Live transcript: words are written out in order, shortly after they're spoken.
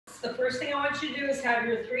The first thing I want you to do is have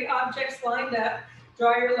your 3 objects lined up.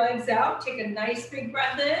 Draw your legs out, take a nice big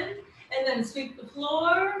breath in, and then sweep the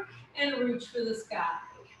floor and reach for the sky.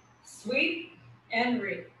 Sweep and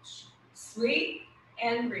reach. Sweep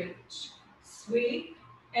and reach. Sweep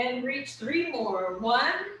and reach. 3 more.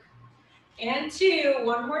 1 and 2.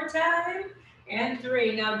 One more time. And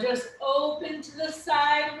 3. Now just open to the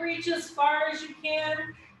side, reach as far as you can,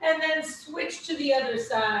 and then switch to the other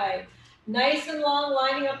side. Nice and long,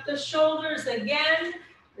 lining up the shoulders again.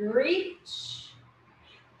 Reach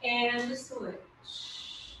and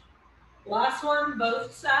switch. Last one,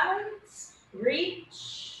 both sides.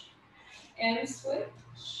 Reach and switch.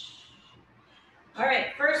 All right,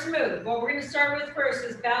 first move. What we're going to start with first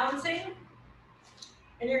is balancing.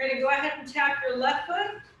 And you're going to go ahead and tap your left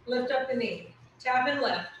foot, lift up the knee. Tap and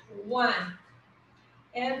lift. 1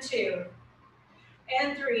 and 2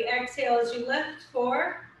 and 3. Exhale as you lift.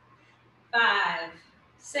 4, 5,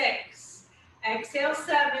 6. Exhale,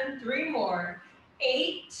 7. 3 more.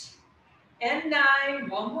 8 and 9.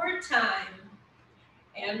 One more time.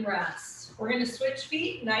 And rest. We're going to switch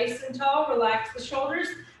feet, nice and tall. Relax the shoulders.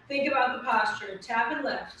 Think about the posture. Tap and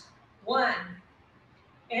lift. 1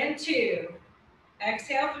 and 2.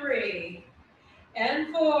 Exhale, 3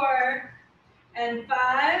 and 4 and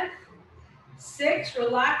 5, 6.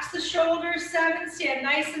 Relax the shoulders. 7. Stand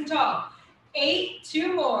nice and tall. 8.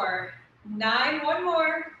 2 more. 9. 1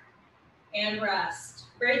 more. And rest.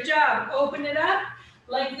 Great job. Open it up.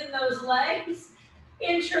 Lengthen those legs.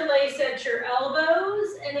 Interlace at your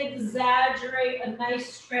elbows and exaggerate a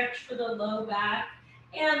nice stretch for the low back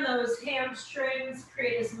and those hamstrings.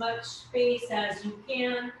 Create as much space as you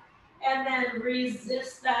can. And then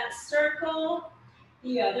resist that circle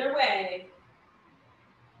the other way.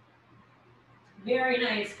 Very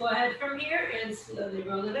nice. Go ahead from here and slowly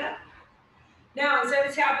roll it up. Now, instead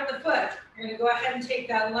of tapping the foot, you're going to go ahead and take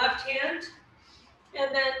that left hand and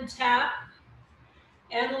then tap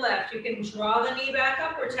and lift. You can draw the knee back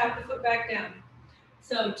up or tap the foot back down.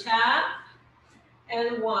 So tap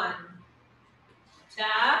and 1.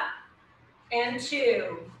 Tap and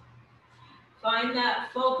 2. Find that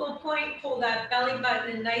focal point. Pull that belly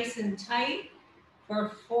button in nice and tight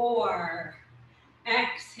for 4.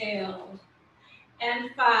 Exhale.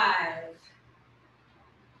 And 5.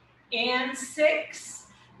 And 6.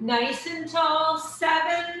 Nice and tall.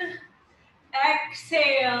 7.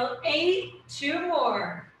 Exhale. 8. 2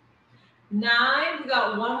 more. 9. We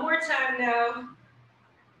got one more time now.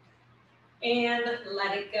 And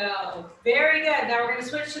let it go. Very good. Now we're going to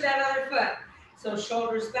switch to that other foot. So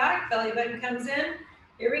shoulders back, belly button comes in.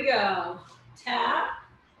 Here we go. Tap.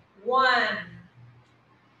 1.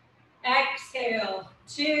 Exhale.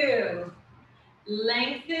 2.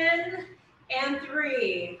 Lengthen. And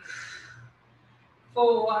 3.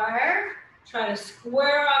 4. Try to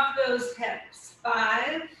square off those hips.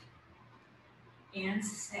 5. And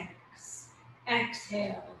 6.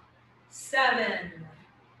 Exhale. 7.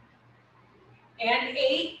 And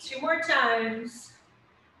 8. 2 more times.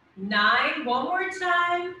 9. One more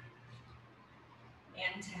time.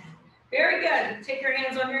 And 10. Very good. Take your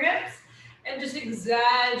hands on your hips and just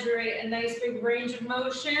exaggerate a nice big range of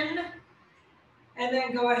motion. And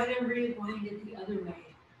then go ahead and rewind it the other way.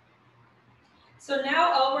 So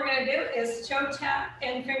now all we're going to do is toe tap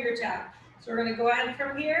and finger tap. So we're going to go ahead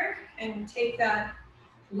from here and take that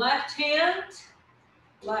left hand,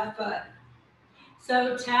 left foot.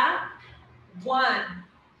 So tap. 1.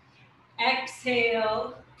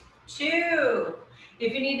 Exhale. 2.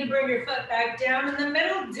 If you need to bring your foot back down in the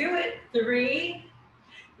middle, do it. 3.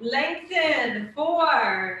 Lengthen.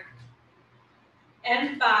 4.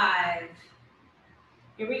 And 5.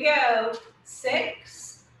 Here we go.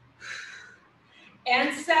 6.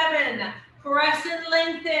 And 7. Press and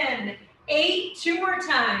lengthen. 8. 2 more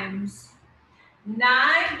times.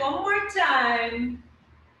 9. One more time.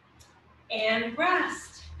 And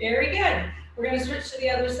rest. Very good. We're going to switch to the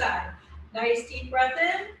other side. Nice deep breath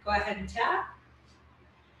in. Go ahead and tap.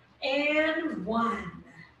 And 1.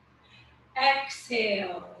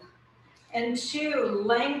 Exhale. And 2.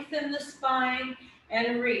 Lengthen the spine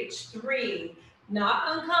and reach. 3.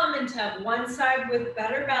 Not uncommon to have one side with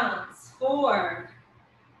better balance. 4.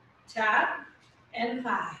 Tap. And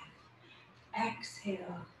 5.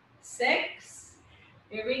 Exhale. 6.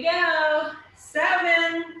 Here we go.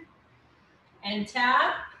 7. And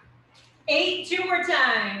tap. 8. 2 more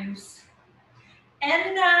times.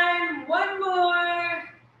 And 9. One more.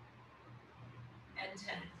 And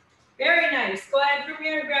 10. Very nice. Go ahead from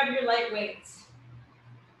here and grab your light weights.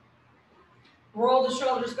 Roll the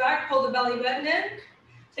shoulders back. Pull the belly button in.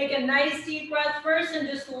 Take a nice deep breath first and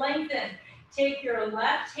just lengthen. Take your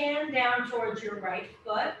left hand down towards your right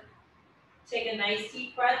foot. Take a nice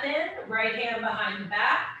deep breath in, right hand behind the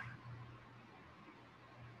back.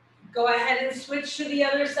 Go ahead and switch to the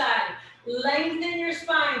other side. Lengthen your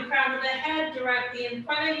spine, crown of the head directly in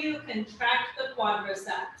front of you. Contract the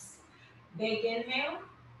quadriceps. Big inhale,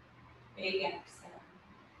 big exhale.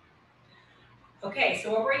 Okay,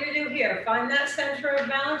 so what we're gonna do here, find that center of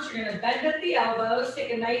balance. You're gonna bend at the elbows,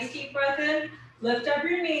 take a nice deep breath in, lift up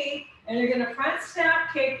your knee, and you're gonna front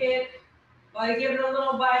snap kick it while you give it a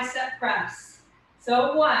little bicep press.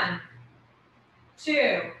 So 1,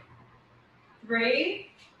 2,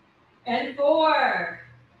 3, and 4,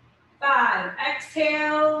 5.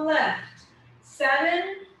 Exhale, lift.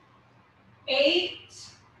 7, 8,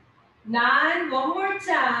 9. One more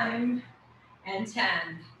time. And 10.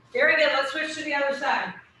 Very good. Let's switch to the other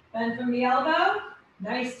side. Bend from the elbow.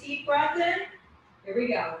 Nice deep breath in. Here we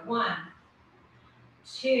go. 1,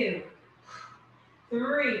 2,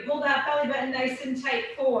 3. Pull that belly button nice and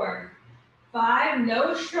tight. 4, 5.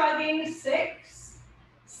 No shrugging. 6,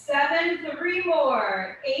 7. 3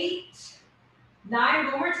 more. 8, 9.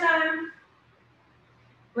 One more time.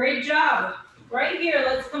 Great job. Right here,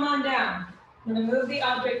 let's come on down. I'm going to move the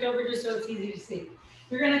object over just so it's easy to see.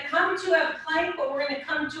 You're going to come to a plank, but we're going to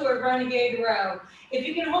come to a renegade row. If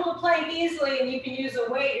you can hold the plank easily and you can use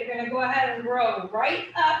a weight, you're going to go ahead and row right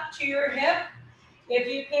up to your hip. If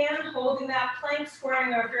you can, holding that plank,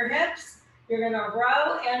 squaring off your hips, you're going to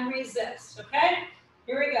row and resist, okay?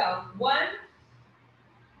 Here we go. 1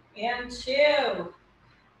 and 2.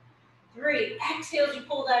 3. Exhale as you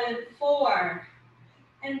pull that in. 4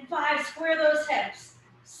 and 5. Square those hips.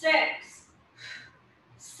 6,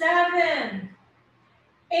 7,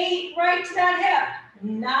 8. Right to that hip.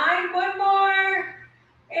 9. One more.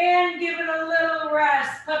 And give it a little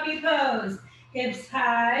rest. Puppy pose. Hips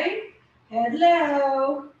high. Head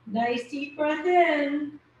low. Nice deep breath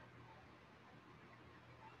in.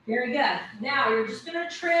 Very good. Now you're just going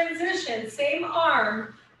to transition. Same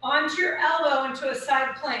arm onto your elbow into a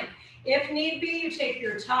side plank. If need be, you take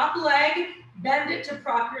your top leg, bend it to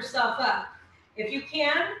prop yourself up. If you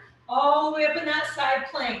can, all the way up in that side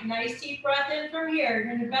plank. Nice deep breath in from here. You're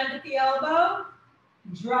going to bend at the elbow,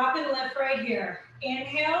 drop and lift right here.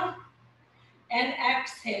 Inhale and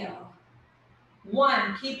exhale.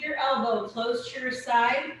 1, keep your elbow close to your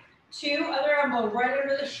side. 2, other elbow right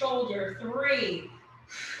under the shoulder. 3,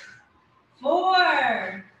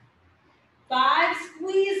 4, 5,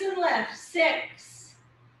 squeeze and lift. 6,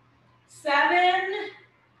 7,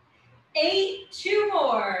 8, 2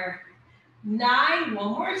 more. 9,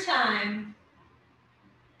 one more time.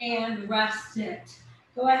 And rest it.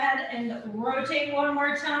 Go ahead and rotate one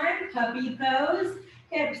more time. Puppy pose.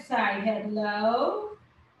 Hip side, head low.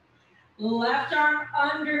 Left arm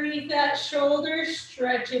underneath that shoulder.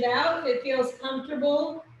 Stretch it out. If it feels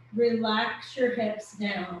comfortable, relax your hips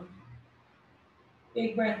down.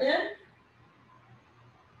 Big breath in.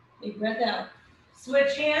 Big breath out.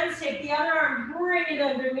 Switch hands. Take the other arm. Bring it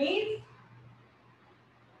underneath.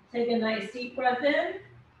 Take a nice deep breath in.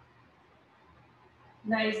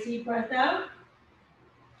 Nice deep breath out.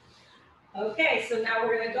 Okay, so now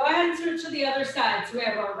we're going to go ahead and switch to the other side. So we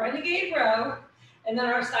have our renegade row and then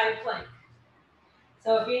our side plank.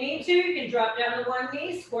 So if you need to, you can drop down to one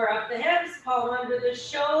knee, square up the hips, palm under the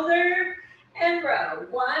shoulder, and row.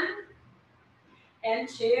 1 and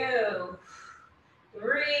 2,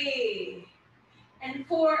 3, and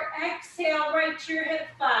 4. Exhale, right to your hip.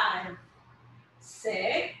 5,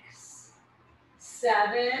 6,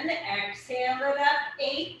 7. Exhale it up.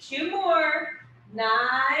 8. 2 more. 9,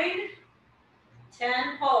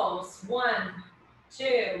 10. Pulse. 1,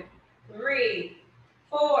 2, 3,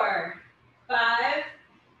 4, 5,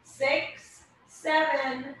 6,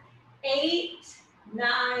 7, 8,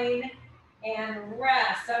 9, and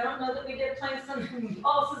rest. I don't know that we did planks on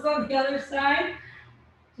pulses on the other side.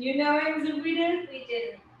 Do you know, Ames, if we did? We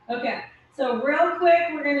didn't. Okay, so real quick,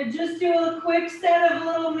 we're gonna just do a quick set of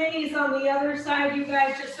little minis on the other side, you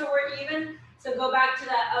guys, just so we're even. So go back to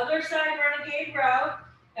that other side renegade row,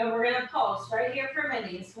 and we're gonna pulse right here for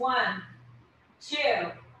minis. 1, 2,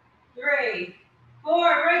 3, 4,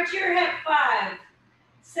 right to your hip. 5,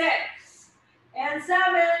 6, and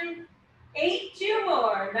 7, 8, 2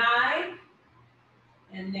 more. 9,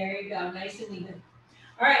 and there you go, nice and even.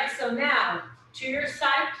 All right, so now to your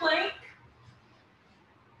side plank.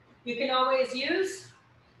 You can always use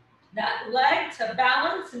that leg to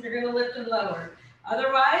balance, and you're going to lift and lower.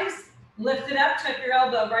 Otherwise, lift it up, tuck your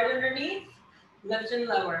elbow right underneath, lift and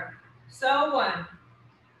lower. So 1,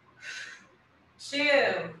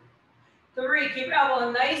 2, 3, keep your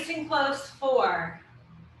elbow nice and close. 4,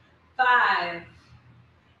 5,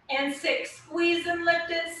 and 6. Squeeze and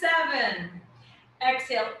lift it. 7,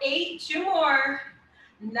 Exhale, 8, 2 more.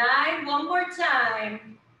 9, one more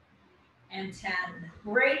time. And 10.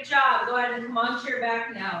 Great job. Go ahead and come onto your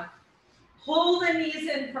back now. Pull the knees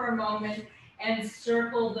in for a moment and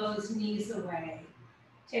circle those knees away.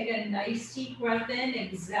 Take a nice deep breath in,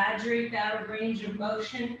 exaggerate that range of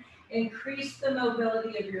motion, increase the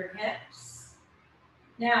mobility of your hips.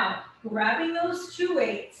 Now, grabbing those 2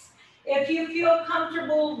 weights, if you feel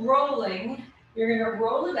comfortable rolling, you're gonna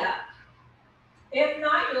roll it up. If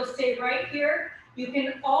not, you'll stay right here. You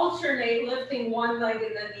can alternate lifting one leg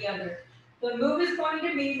and then the other. The move is going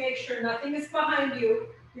to be, make sure nothing is behind you.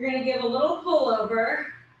 You're gonna give a little pullover,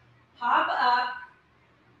 hop up,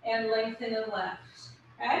 and lengthen and lift,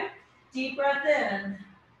 okay? Deep breath in,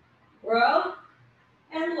 row,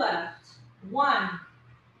 and lift. 1,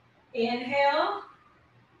 inhale,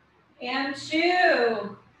 and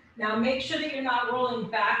 2. Now make sure that you're not rolling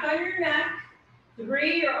back on your neck.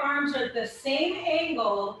 3, your arms are at the same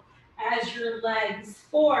angle as your legs.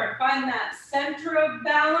 4, find that center of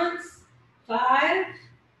balance. 5,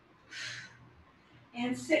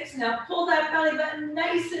 and 6. Now pull that belly button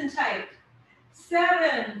nice and tight.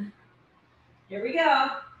 7, here we go.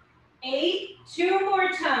 8, 2 more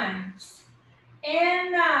times.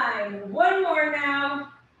 And 9, 1 more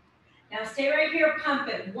now. Now stay right here, pump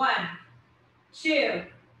it. 1, 2,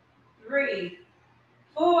 3,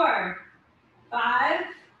 4, 5,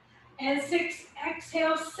 and 6.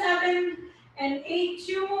 Exhale, 7, and 8,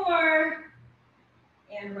 2 more.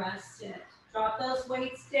 And rest it. Drop those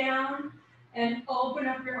weights down and open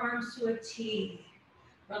up your arms to a T.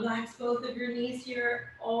 Relax both of your knees here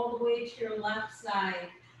all the way to your left side.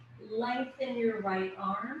 Lengthen your right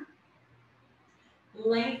arm.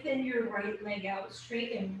 Lengthen your right leg out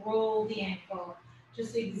straight and roll the ankle.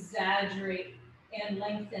 Just exaggerate and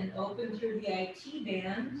lengthen. Open through the IT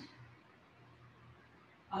band.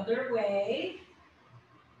 Other way.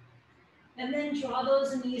 And then draw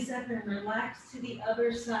those knees up and relax to the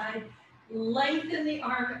other side. Lengthen the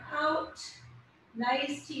arm out.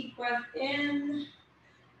 Nice deep breath in.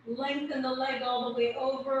 Lengthen the leg all the way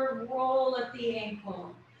over. Roll at the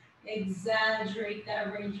ankle. Exaggerate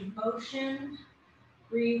that range of motion.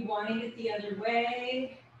 Rewind it the other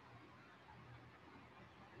way.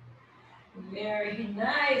 Very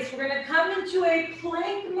nice. We're going to come into a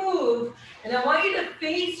plank move. And I want you to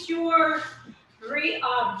face your 3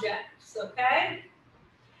 objects, okay?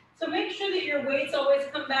 So make sure that your weights always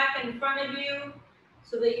come back in front of you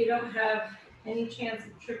so that you don't have any chance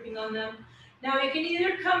of tripping on them. Now you can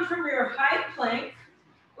either come from your high plank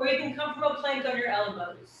or you can come from a plank on your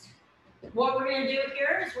elbows. What we're going to do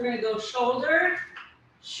here is we're going to go shoulder,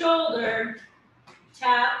 shoulder,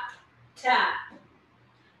 tap, tap.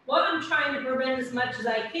 What I'm trying to prevent as much as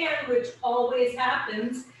I can, which always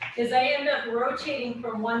happens, is I end up rotating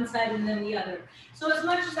from one side and then the other. So as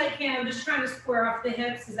much as I can, I'm just trying to square off the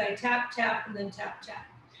hips as I tap, tap, and then tap, tap.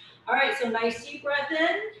 All right, so nice deep breath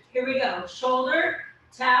in. Here we go. Shoulder,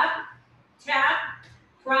 tap, tap,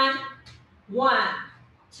 front, 1.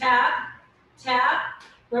 Tap, tap.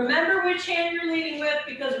 Remember which hand you're leading with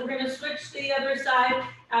because we're going to switch to the other side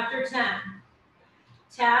after 10.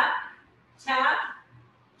 Tap, tap,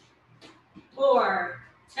 4,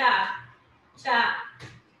 tap, tap,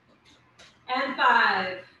 and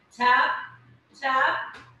 5, tap,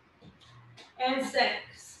 tap, and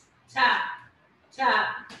 6, tap,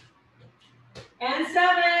 tap, and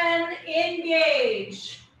 7,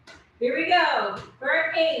 engage. Here we go,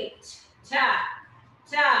 for 8, tap,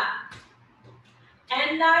 tap,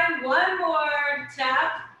 and 9, 1 more,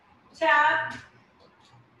 tap, tap,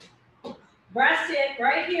 press it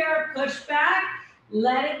right here, push back,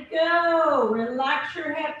 let it go, relax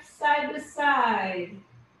your hips side to side.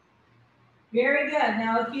 Very good.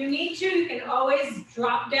 Now, if you need to, you can always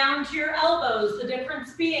drop down to your elbows. The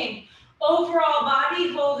difference being overall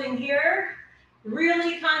body holding here,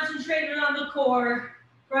 really concentrated on the core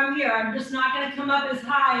from here. I'm just not going to come up as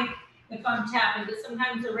high if I'm tapping, but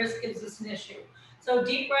sometimes the wrist gives us an issue. So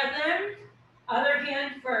deep breath in, other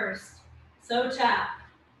hand first. So tap,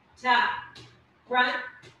 tap, front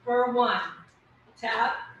for 1.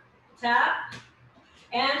 Tap, tap,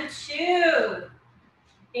 and 2.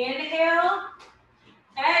 Inhale,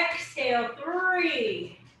 exhale,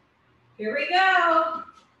 3. Here we go.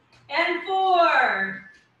 And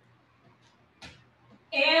 4.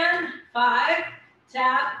 And 5.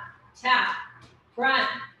 Tap, tap. Front,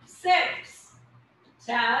 6.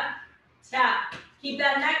 Tap, tap. Keep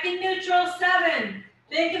that neck in neutral, 7.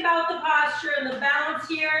 Think about the posture and the balance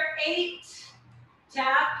here, 8.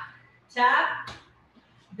 Tap, tap.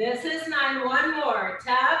 This is 9, 1 more.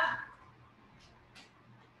 Tap,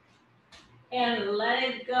 and let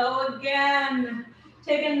it go again.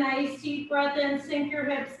 Take a nice deep breath in, sink your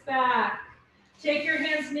hips back. Take your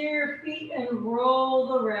hands near your feet and roll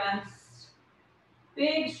the wrist.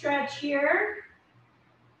 Big stretch here.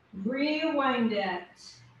 Rewind it.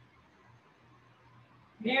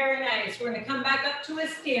 Very nice. We're going to come back up to a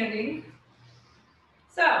standing.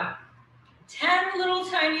 So, 10 little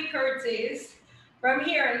tiny curtsies from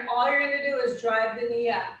here, and all you're going to do is drive the knee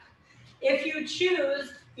up. If you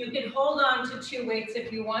choose, you can hold on to 2 weights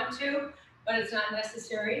if you want to, but it's not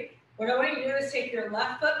necessary. What I want you to do is take your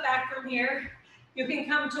left foot back from here. You can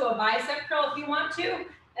come to a bicep curl if you want to,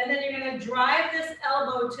 and then you're going to drive this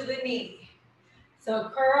elbow to the knee.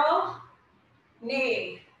 So curl,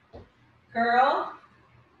 knee, curl,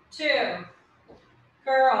 2,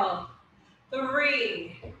 curl,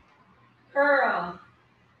 3, curl,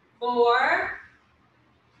 4,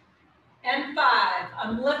 and 5.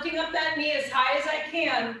 I'm lifting up that knee as high as I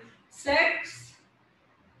can. 6,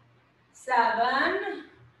 7,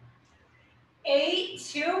 8,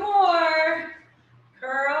 2 more,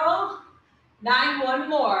 curl, 9, 1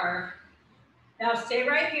 more. Now stay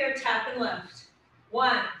right here, tap and lift.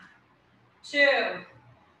 1, 2,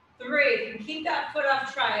 3. If you can keep that foot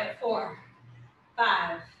off, try it. 4,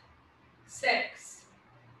 5, 6,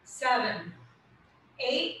 7,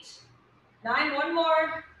 8, 9, 1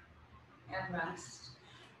 more, and rest.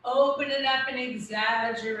 Open it up and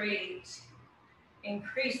exaggerate.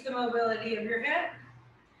 Increase the mobility of your hip,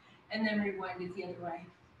 and then rewind it the other way.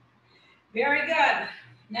 Very good.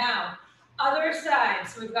 Now, other side.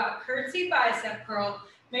 So we've got curtsy bicep curl.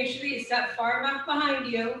 Make sure that you step far enough behind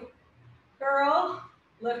you. Curl,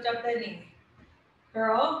 lift up the knee.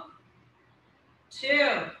 Curl,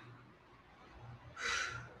 2,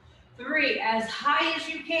 3, as high as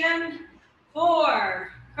you can. 4,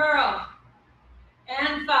 curl,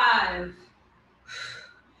 and 5,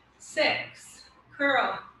 6,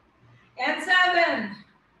 curl, and 7.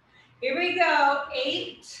 Here we go,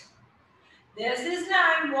 8. This is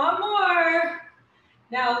 9, 1 more.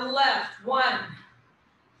 Now lift, 1,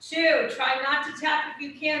 2, try not to tap if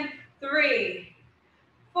you can. 3,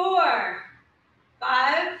 4,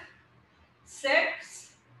 5,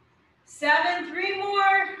 6, 7, 3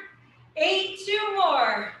 more, 8, 2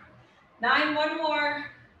 more, 9, 1 more,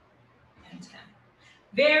 and 10.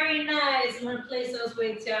 Very nice. I'm going to place those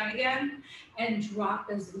weights down again and drop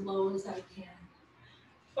as low as I can.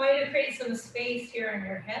 Try to create some space here in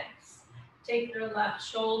your hips. Take your left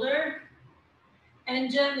shoulder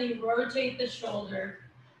and gently rotate the shoulder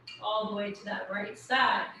all the way to that right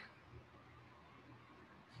side.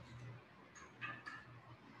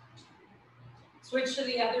 Switch to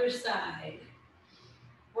the other side.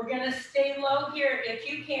 We're going to stay low here if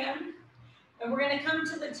you can, and we're going to come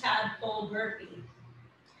to the tadpole burpee.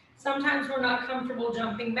 Sometimes we're not comfortable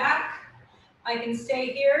jumping back. I can stay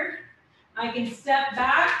here. I can step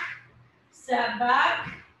back, step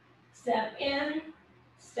in,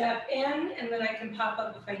 and then I can pop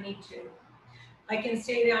up if I need to. I can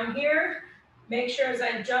stay down here. Make sure as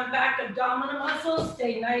I jump back, abdominal muscles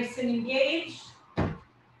stay nice and engaged.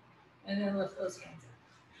 And then lift those hands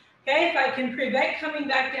up. Okay, if I can prevent coming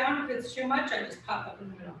back down, if it's too much, I just pop up in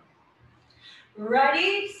the middle.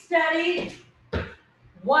 Ready, steady.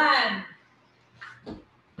 1,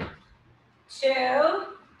 2,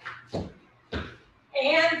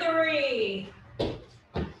 and 3,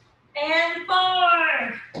 and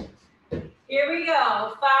 4. Here we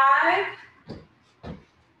go. 5,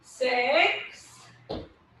 6,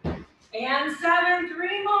 and 7.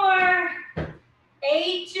 3 more.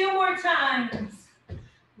 8, 2 more times.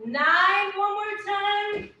 9, 1 more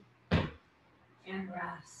time. And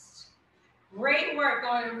rest. Great work.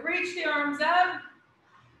 Go ahead and reach the arms up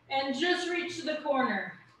and just reach to the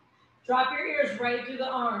corner. Drop your ears right through the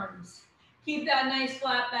arms. Keep that nice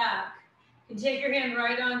flat back. You can take your hand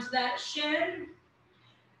right onto that shin.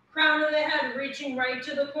 Crown of the head reaching right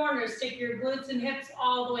to the corners. Take your glutes and hips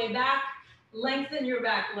all the way back. Lengthen your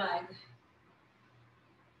back leg.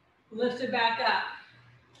 Lift it back up.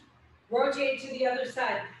 Rotate to the other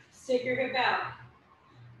side. Stick your hip out.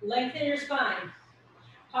 Lengthen your spine.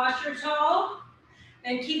 Posture tall.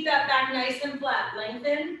 And keep that back nice and flat.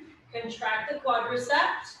 Lengthen. Contract the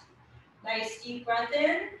quadriceps. Nice deep breath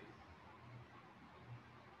in.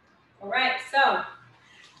 All right, so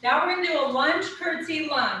now we're going to do a lunge, curtsy,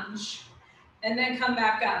 lunge. And then come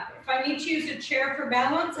back up. If I need to use a chair for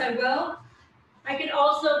balance, I will. I can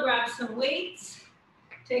also grab some weights.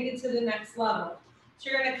 Take it to the next level. So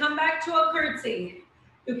you're going to come back to a curtsy.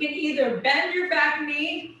 You can either bend your back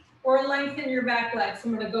knee or lengthen your back leg. So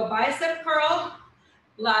I'm going to go bicep curl,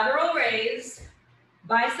 lateral raise,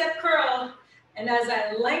 bicep curl, And as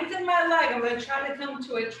I lengthen my leg, I'm going to try to come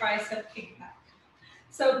to a tricep kickback.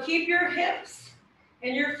 So keep your hips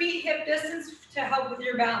and your feet hip distance to help with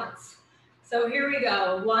your balance. So here we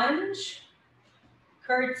go. Lunge,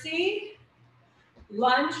 curtsy,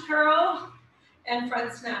 lunge curl, and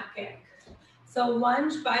front snap kick. So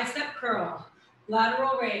lunge, bicep curl,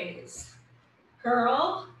 lateral raise,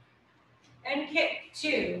 curl, and kick.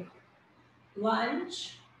 2.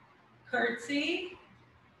 Lunge, curtsy,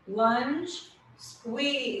 lunge,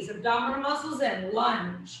 squeeze, abdominal muscles in,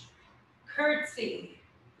 lunge, curtsy,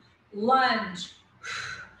 lunge.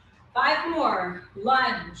 5 more,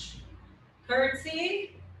 lunge,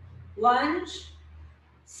 curtsy, lunge,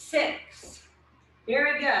 6.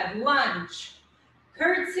 Very good, lunge,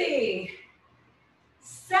 curtsy,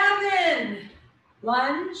 7,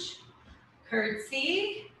 lunge,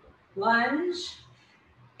 curtsy, lunge,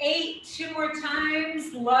 8, 2 more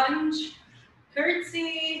times, lunge,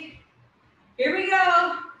 curtsy. Here we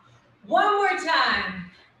go. 1 more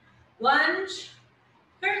time. Lunge,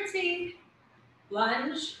 curtsy,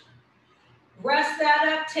 lunge. Rest that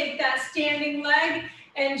up, take that standing leg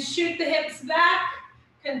and shoot the hips back.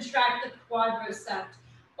 Contract the quadriceps.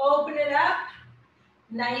 Open it up.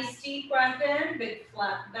 Nice deep breath in, big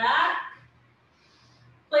flat back.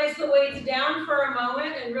 Place the weights down for a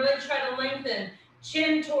moment and really try to lengthen.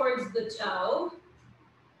 Chin towards the toe.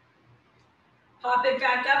 Pop it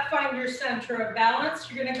back up, find your center of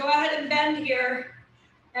balance. You're gonna go ahead and bend here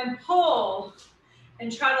and pull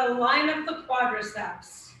and try to line up the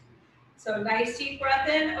quadriceps. So nice deep breath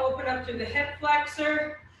in, open up through the hip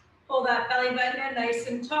flexor, pull that belly button in nice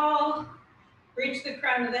and tall, reach the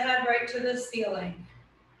crown of the head right to the ceiling.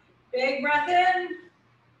 Big breath in,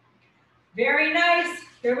 very nice.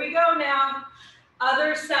 Here we go now.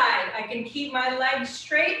 Other side, I can keep my legs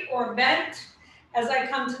straight or bent as I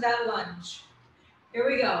come to that lunge. Here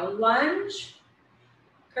we go, lunge,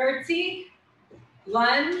 curtsy,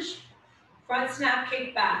 lunge, front snap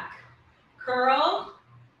kick back, curl,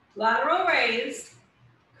 lateral raise,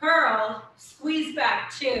 curl, squeeze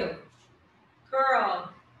back, 2,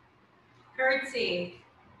 curl, curtsy.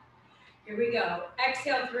 Here we go,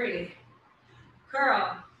 exhale, 3,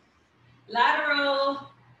 curl, lateral,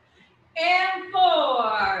 and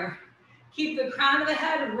 4. Keep the crown of the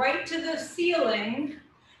head right to the ceiling.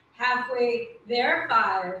 Halfway there,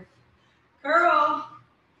 5. Curl,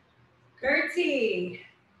 curtsy,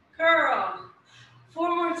 curl.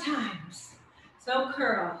 4 more times. So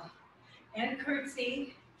curl and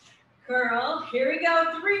curtsy, curl. Here we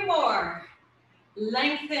go, 3 more.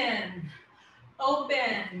 Lengthen,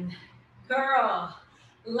 open, curl.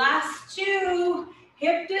 Last 2,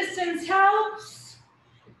 hip distance helps.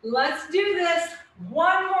 Let's do this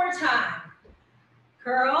 1 more time.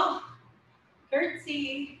 Curl,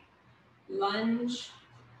 curtsy, lunge,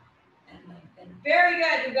 and lengthen. Very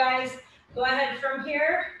good, you guys. Go ahead from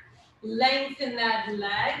here. Lengthen that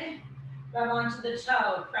leg. Grab onto the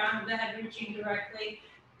toe. Crown of the head reaching directly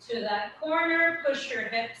to that corner. Push your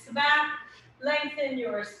hips back. Lengthen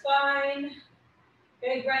your spine.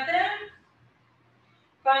 Big breath in.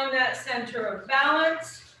 Find that center of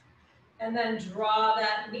balance. And then draw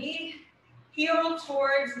that knee, heel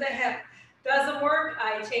towards the hip. Doesn't work,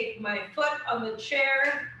 I take my foot on the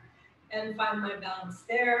chair and find my balance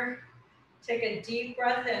there. Take a deep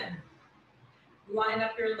breath in. Line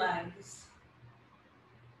up your legs.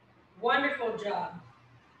 Wonderful job.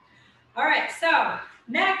 All right, so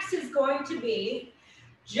next is going to be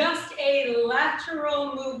just a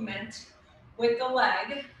lateral movement with the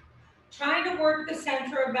leg, trying to work the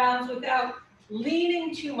center of balance without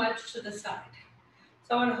leaning too much to the side.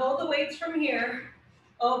 So I'm gonna hold the weights from here,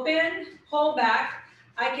 open, pull back.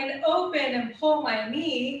 I can open and pull my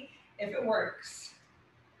knee if it works.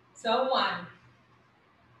 So 1,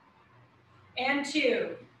 and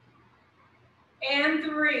 2, and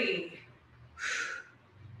 3,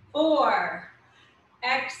 4,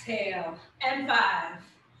 exhale, and 5,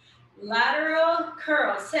 lateral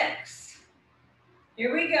curl, 6.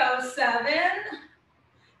 Here we go, 7,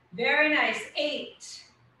 very nice, 8.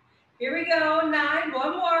 Here we go, 9,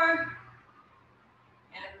 1 more,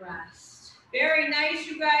 and rest. Very nice,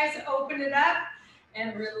 you guys. Open it up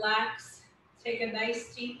and relax. Take a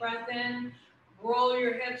nice deep breath in. Roll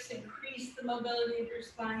your hips, increase the mobility of your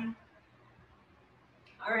spine.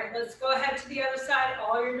 All right, let's go ahead to the other side.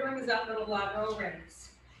 All you're doing is that little lateral raise.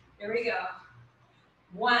 Here we go.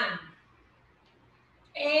 1,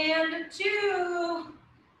 and 2.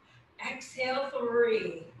 Exhale,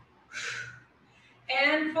 3.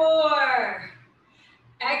 And 4.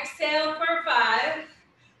 Exhale for 5.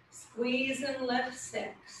 Squeeze and lift,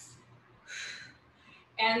 6.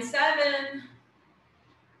 And 7.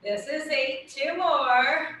 This is 8, 2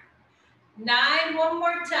 more. 9, one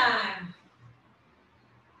more time.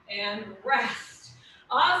 And rest.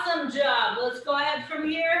 Awesome job. Let's go ahead from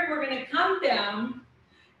here. We're gonna come down.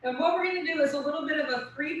 And what we're gonna do is a little bit of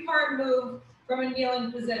a 3-part move from a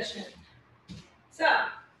kneeling position. So,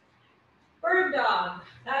 bird dog.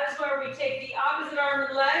 That is where we take the opposite arm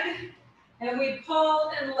and leg and we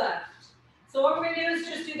pull and lift. So what we're gonna do is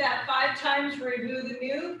just do that 5 times, review the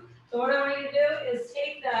move. So what I want you to do is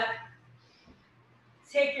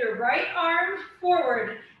take your right arm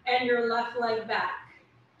forward and your left leg back.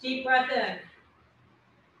 Deep breath in.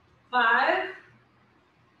 5,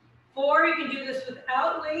 4, you can do this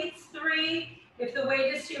without weights. 3, if the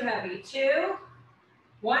weight is too heavy. 2,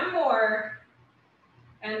 1 more,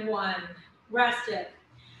 and 1. Rest it.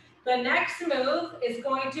 The next move is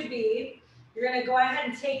going to be, you're going to go ahead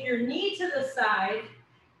and take your knee to the side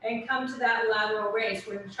and come to that lateral raise.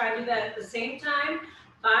 We're going to try to do that at the same time.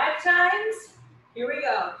 5 times. Here we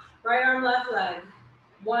go. Right arm, left leg.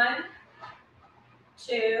 1,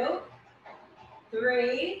 2,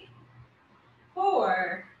 3,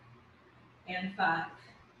 4, and 5.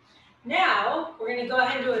 Now, we're going to go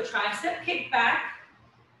ahead and do a tricep kick back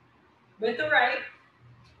with the right.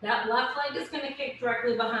 That left leg is going to kick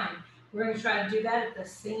directly behind. We're going to try to do that at the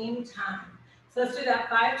same time. So let's do that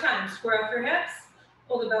 5 times. Square up your hips,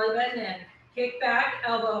 pull the belly button in. Kick back,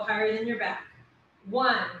 elbow higher than your back.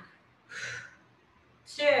 1,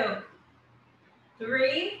 2,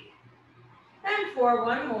 3, and 4.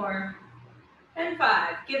 1 more. And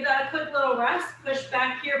 5. Give that a quick little rest. Push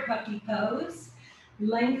back to your puppy pose.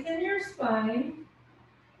 Lengthen your spine.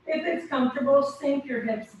 If it's comfortable, sink your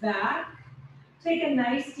hips back. Take a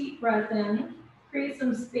nice deep breath in. Create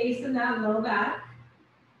some space in that low back.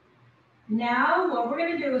 Now, what we're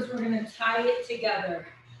going to do is we're going to tie it together.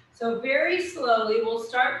 So very slowly, we'll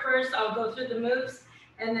start first. I'll go through the moves,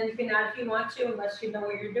 and then you can add if you want to, unless you know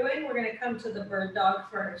what you're doing. We're going to come to the bird dog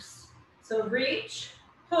first. So reach,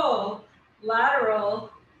 pull,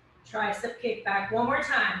 lateral, tricep kick back. 1 more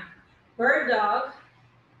time. Bird dog,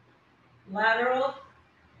 lateral,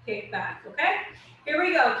 kick back, okay? Here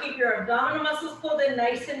we go. Keep your abdominal muscles pulled in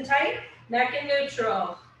nice and tight. Neck in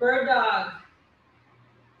neutral. Bird dog.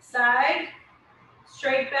 Side,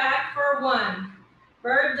 straight back for 1.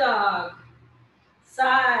 Bird dog.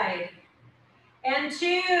 Side, and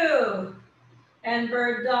 2. And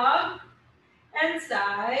bird dog, and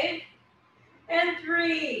side, and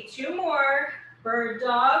 3. 2 more. Bird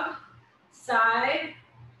dog, side,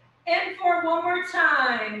 and 4. 1 more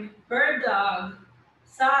time. Bird dog,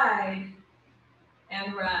 side,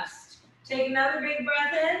 and rest. Take another big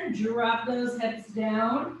breath in. Drop those hips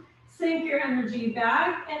down. Sink your energy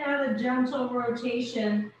back and add a gentle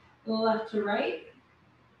rotation left to right.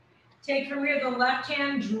 Take from here the left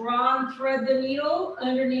hand, draw and thread the needle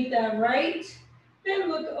underneath that right. Then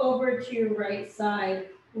look over to your right side.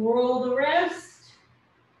 Roll the wrist.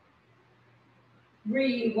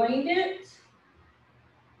 Rewind it.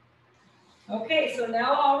 Okay, so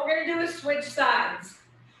now all we're going to do is switch sides.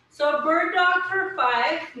 So bird dog for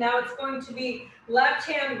 5. Now it's going to be left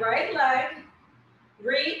hand, right leg.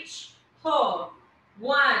 Reach, pull.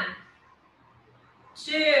 1,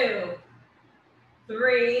 2,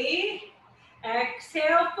 3.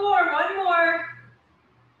 Exhale, 4. 1 more.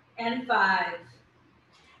 And 5.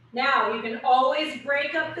 Now you can always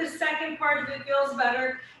break up the second part if it feels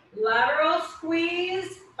better. Lateral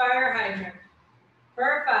squeeze, fire hydrant.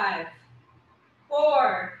 For 5,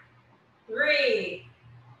 4, 3,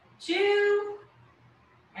 2,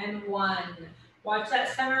 and 1. Watch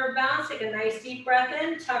that center of balance. Take a nice deep breath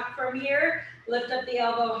in. Tuck from here. Lift up the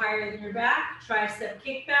elbow higher than your back. Tricep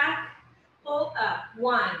kick back. Pull up.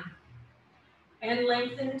 1. And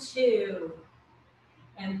lengthen. 2.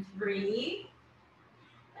 And 3.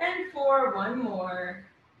 And 4. 1 more.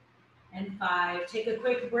 And 5. Take a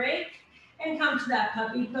quick break. And come to that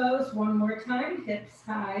puppy pose. 1 more time. Hips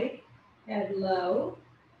high. Head low.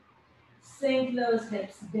 Sink those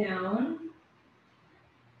hips down.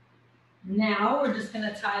 Now we're just going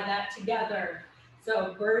to tie that together.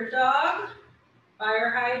 So bird dog,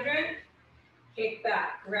 fire hydrant, kick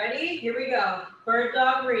back. Ready? Here we go. Bird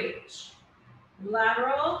dog reach.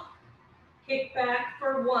 Lateral, kick back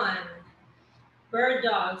for 1. Bird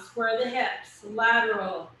dog, square the hips.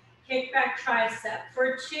 Lateral, kick back tricep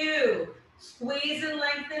for 2. Squeeze and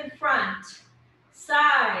lengthen front.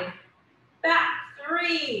 Side, back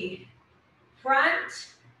 3. Front,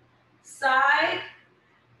 side,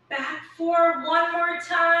 back 4. 1 more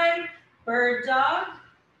time. Bird dog,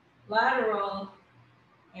 lateral,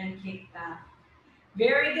 and kick back.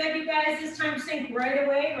 Very good, you guys. This time sink right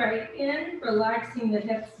away, right in, relaxing the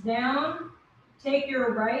hips down. Take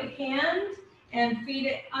your right hand and feed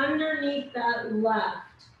it underneath that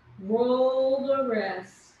left. Roll the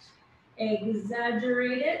wrist.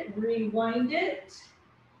 Exaggerate it, rewind it.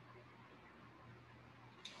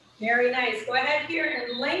 Very nice. Go ahead here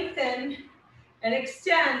and lengthen and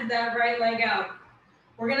extend that right leg out.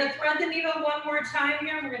 We're gonna thread the needle one more time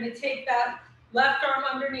here. We're gonna take that left arm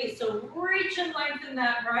underneath. So reach and lengthen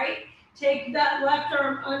that right. Take that left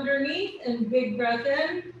arm underneath and big breath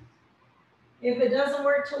in. If it doesn't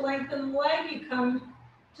work to lengthen the leg, you come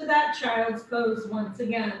to that child's pose once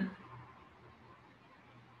again.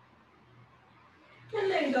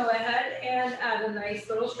 And then go ahead and add a nice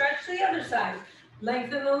little stretch to the other side.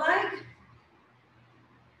 Lengthen the leg,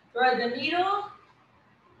 thread the needle,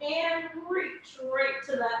 and reach right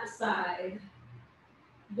to that side.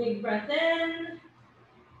 Big breath in,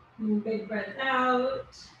 big breath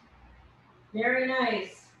out. Very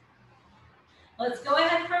nice. Let's go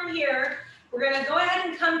ahead from here. We're gonna go ahead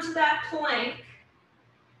and come to that plank,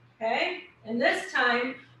 okay? And this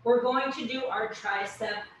time, we're going to do our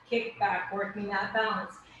tricep kickback, working that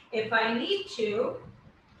balance. If I need to,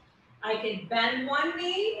 I can bend one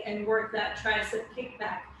knee and work that tricep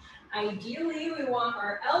kickback. Ideally, we want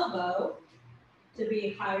our elbow to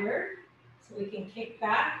be higher so we can kick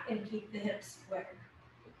back and keep the hips square.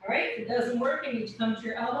 All right, if it doesn't work and you come to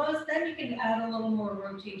your elbows, then you can add a little more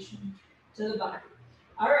rotation to the body.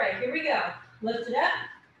 All right, here we go. Lift it up,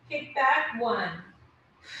 kick back, 1,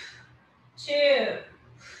 2,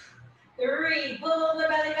 3, pull the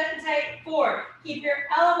belly button tight, 4, keep your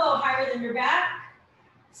elbow higher than your back,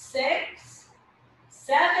 6,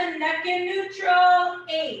 7, neck in neutral,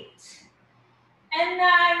 8, and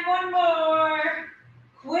 9, one more.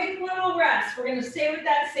 Quick little rest. We're gonna stay with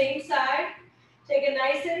that same side. Take a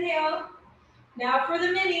nice inhale. Now for the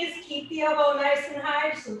minis, keep the elbow nice and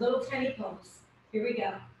high, just a little tiny pulse. Here we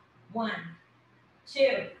go. 1,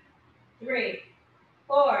 2, 3,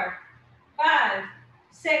 4, 5,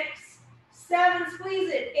 6, 7,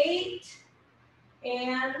 squeeze it, 8,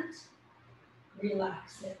 and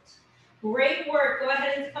relax it. Great work. Go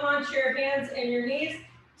ahead and come onto your hands and your knees.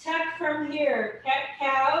 Tuck from here,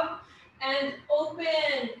 cat-cow, and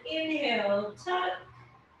open. Inhale, tuck,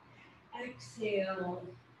 exhale.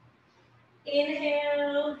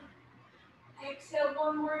 Inhale, exhale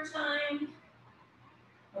one more time.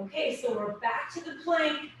 Okay, so we're back to the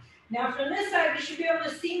plank. Now from this side, you should be able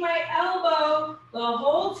to see my elbow the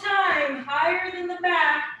whole time, higher than the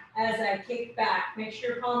back as I kick back. Make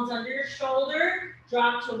sure your palms under your shoulder.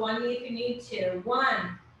 Drop to one knee if you need to.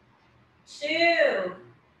 1, 2,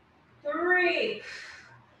 3,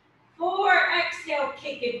 4. Exhale,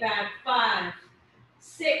 kick it back. 5,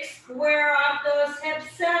 6. Square off those hips.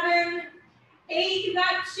 7, 8. You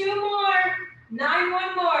got 2 more. 9.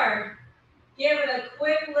 One more. Give it a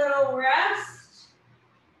quick little rest.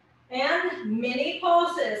 And mini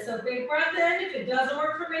pulses. So big breath in. If it doesn't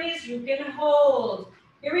work for minis, you can hold.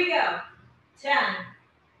 Here we go. 10,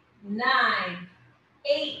 9,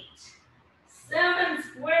 8, 7.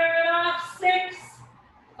 Square it off. 6,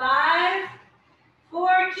 5, 4.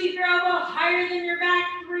 Keep your elbow higher than your back.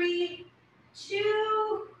 3,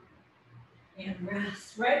 2, and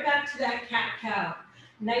rest. Right back to that cat-cow.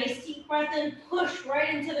 Nice deep breath in. Push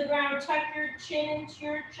right into the ground. Tuck your chin into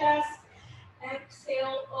your chest.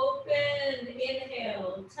 Exhale, open.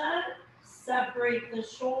 Inhale, tuck. Separate the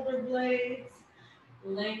shoulder blades.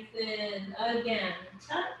 Lengthen again.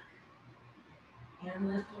 Tuck.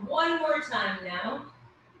 And lift one more time now.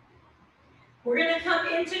 We're going to come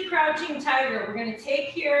into crouching tiger. We're going to take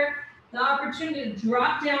here the opportunity to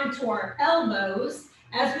drop down to our elbows.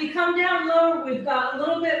 As we come down lower, we've got a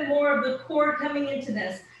little bit more of the core coming into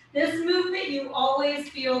this. This movement, you always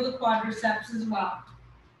feel the quadriceps as well.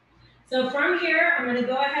 So from here, I'm going to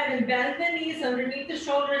go ahead and bend the knees underneath the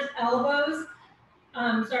shoulders,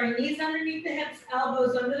 knees underneath the hips,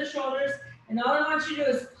 elbows under the shoulders. And all I want you to do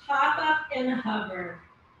is pop up and hover.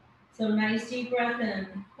 So nice deep breath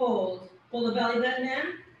in, hold. Pull the belly button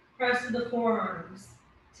in, press to the forearms.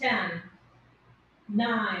 10,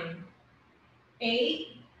 9, 8,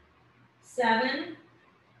 7,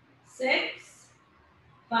 6,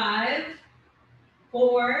 5,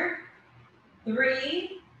 4,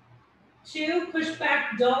 3, 2. Push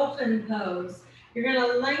back dolphin pose. You're going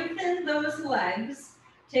to lengthen those legs.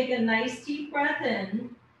 Take a nice deep breath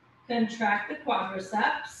in. Contract the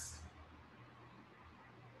quadriceps.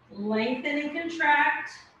 Lengthen and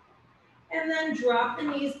contract. And then drop the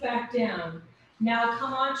knees back down. Now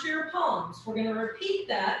come onto your palms. We're going to repeat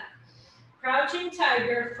that. Crouching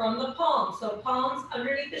tiger from the palms. So palms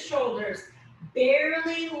underneath the shoulders.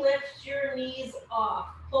 Barely lift your knees off.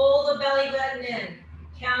 Pull the belly button in.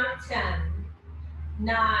 Count 10,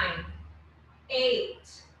 9, 8,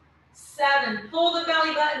 7. Pull the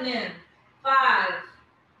belly button in. 5,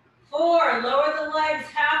 4. Lower the legs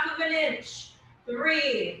half of an inch.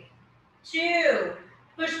 3, 2.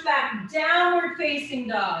 Push back, downward facing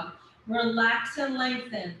dog. Relax and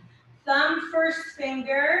lengthen. Thumb first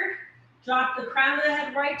finger. Drop the crown of the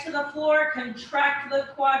head right to the floor. Contract the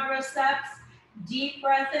quadriceps. Deep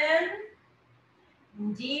breath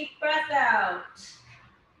in. Deep breath out.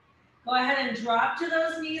 Go ahead and drop to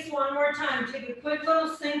those knees one more time. Take a quick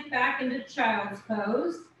little sink back into child's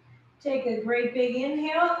pose. Take a great big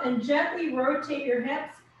inhale and gently rotate your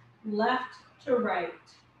hips left to right.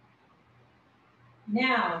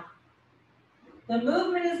 Now, the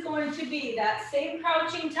movement is going to be that same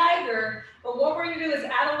crouching tiger, but what we're going to do is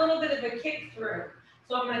add a little bit of a kick through.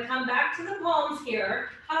 So I'm going to come back to the palms here,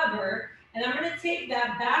 hover, and I'm going to take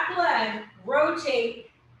that back leg, rotate,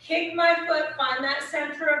 kick my foot, find that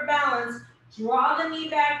center of balance, draw the knee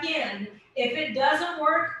back in. If it doesn't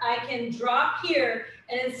work, I can drop here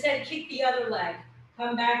and instead kick the other leg.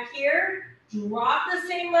 Come back here, drop the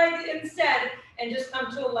same leg instead, and just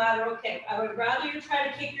come to a lateral kick. I would rather you try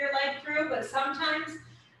to kick your leg through, but sometimes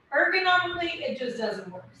ergonomically, it just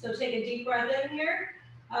doesn't work. So take a deep breath in here,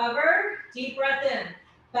 hover, deep breath in.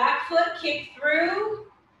 Back foot, kick through,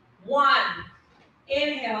 1.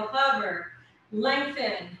 Inhale, hover,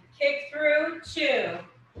 lengthen, kick through, 2.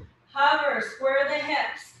 Hover, square the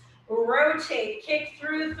hips, rotate, kick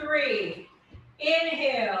through, 3.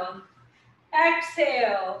 Inhale,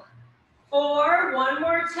 exhale, 4. One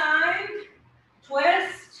more time.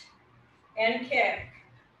 Twist and kick.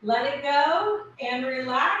 Let it go and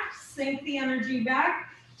relax. Sink the energy back.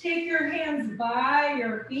 Take your hands by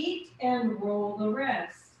your feet and roll the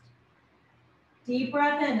wrist. Deep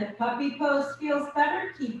breath in. If puppy pose feels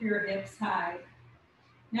better, keep your hips high.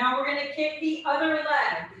 Now we're going to kick the other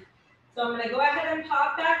leg. So I'm going to go ahead and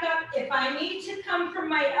pop back up. If I need to come from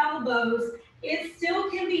my elbows, it still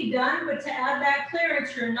can be done, but to add that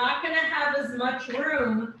clearance, you're not going to have as much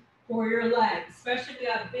room for your legs, especially if you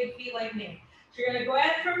have big feet like me. So you're going to go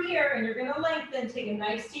ahead from here and you're going to lengthen. Take a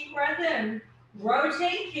nice deep breath in.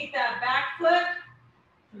 Rotate, kick that back foot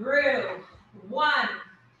through. 1.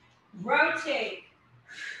 Rotate.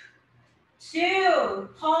 2.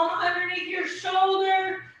 Palm underneath your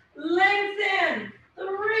shoulder. Lengthen.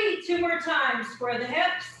 3. 2 more times. Square the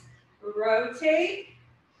hips. Rotate.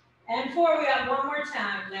 And 4. We got one more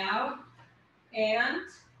time now. And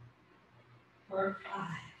for 5.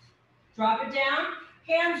 Drop it down.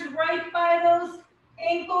 Hands right by those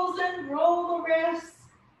ankles and roll the wrists.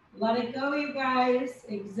 Let it go, you guys.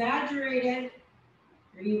 Exaggerate it.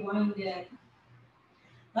 Rewind it.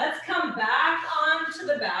 Let's come back onto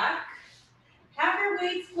the back. Have your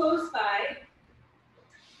weights close by.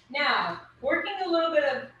 Now, working a little bit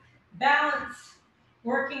of balance,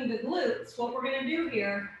 working the glutes, what we're going to do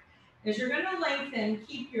here is you're going to lengthen,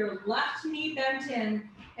 keep your left knee bent in,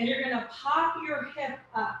 and you're going to pop your hip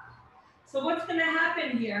up. So what's going to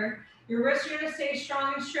happen here, your wrists are going to stay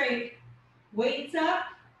strong and straight. Weights up,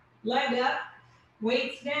 leg up,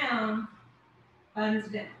 weights down, buns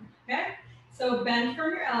down, okay? So bend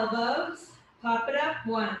from your elbows, pop it up,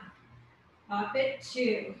 1, pop it,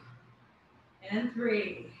 2, and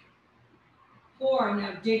 3, 4.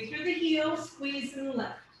 Now dig through the heels, squeeze and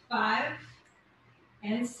lift, 5,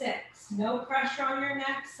 and 6. No pressure on your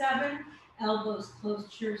neck, 7, elbows close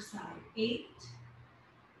to your side, 8,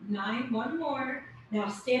 9, 1 more. Now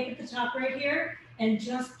stay up at the top right here and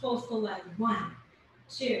just pulse the leg, 1,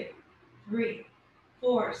 2, 3,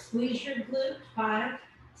 4. Squeeze your glute, 5,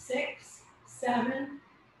 6, 7,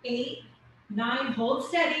 8, 9. Hold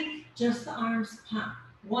steady, just the arms pump.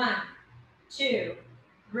 1, 2,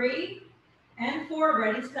 3, and 4.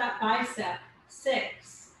 Ready to that bicep.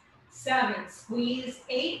 6, 7. Squeeze.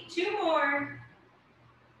 8. 2 more.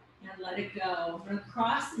 And let it go. I'm going to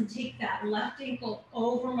cross and take that left ankle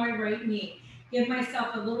over my right knee. Give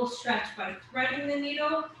myself a little stretch by threading the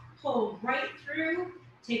needle. Pull right through.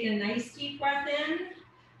 Take a nice deep breath in.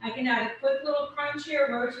 I can add a quick little crunch here,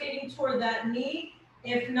 rotating toward that knee.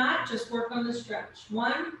 If not, just work on the stretch.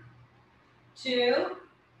 1, 2,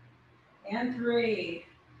 and 3,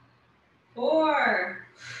 4,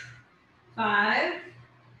 5,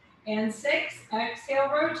 and 6. Exhale,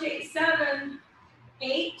 rotate. 7,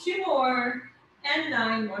 8, 2 more, and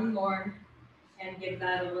 9, 1 more. And give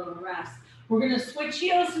that a little rest. We're going to switch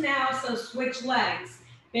heels now, so switch legs.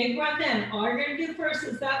 Big breath in. All you're going to do first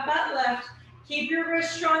is that butt lift. Keep your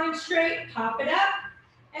wrist strong and straight. Pop it up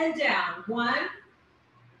and down. 1,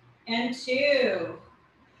 and 2,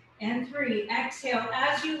 and 3. Exhale.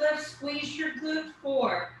 As you lift, squeeze your glute.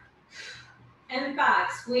 4, and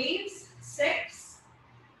 5. Squeeze. 6,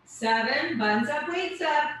 7, buns up, weights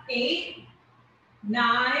up, 8,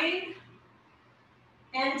 9,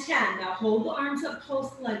 and 10. Now hold the arms up,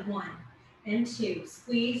 pulse the leg, 1 and 2,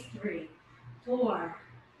 squeeze, 3, 4,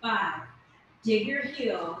 5, dig your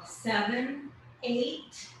heel, 7,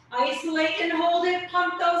 8, isolate and hold it,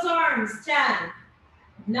 pump those arms, 10,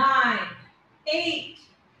 9, 8,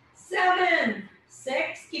 7,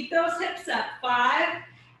 6, keep those hips up, 5,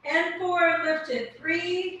 and 4, lift it,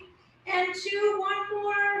 3, and 2, 1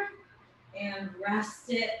 more, and rest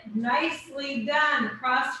it, nicely done.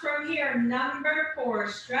 Cross from here, number 4,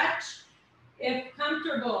 stretch. If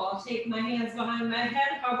comfortable, I'll take my hands behind my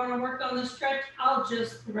head. If I want to work on the stretch, I'll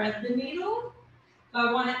just thread the needle. If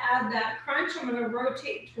I want to add that crunch, I'm going to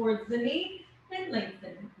rotate towards the knee and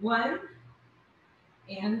lengthen. 1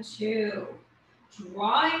 and 2.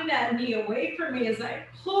 Drawing that knee away from me as I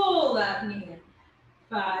pull that knee in.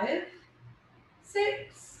 5,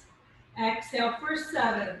 6. Exhale for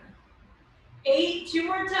 7. 8, 2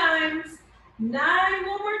 more times. 9, 1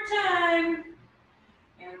 more time.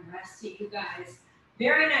 And rest it, you guys.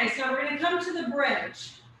 Very nice. Now we're going to come to the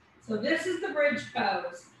bridge. So this is the bridge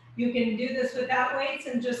pose. You can do this without weights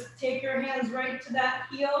and just take your hands right to that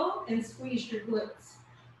heel and squeeze your glutes.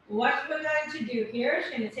 What we're going to do here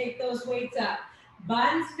is going to take those weights up.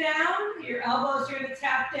 Buns down, your elbows are going to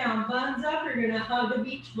tap down. Buns up, you're going to hug a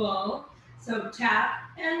beach ball. So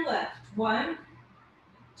tap and lift. 1,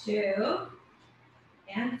 2,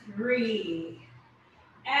 and 3.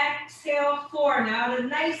 Exhale, 4. Now a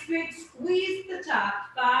nice big squeeze the top.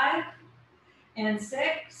 5 and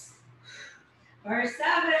 6. For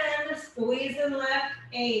 7, squeeze and lift.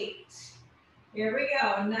 8. Here we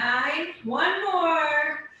go. 9. 1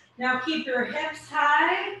 more. Now keep your hips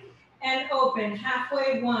high and open.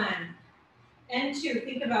 Halfway. 1 and 2.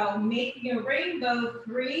 Think about making a rainbow.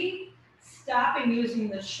 3. Stopping, using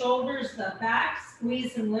the shoulders, the back.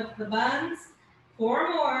 Squeeze and lift the buns.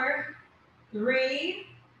 4 more. 3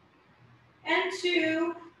 and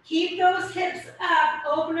 2. Keep those hips up.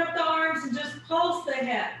 Open up the arms and just pulse the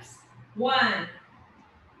hips. 1,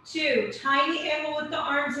 2. Tiny angle with the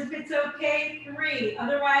arms if it's okay. 3.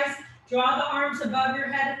 Otherwise, draw the arms above your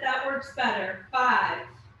head if that works better. 5,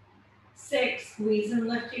 6. Squeeze and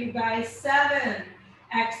lift, you guys. 7.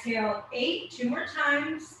 Exhale. 8. 2 more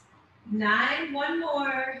times. 9. 1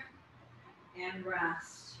 more. And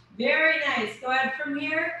rest. Very nice. Go ahead from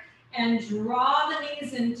here and draw the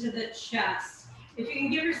knees into the chest. If you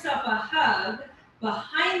can give yourself a hug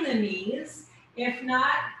behind the knees, if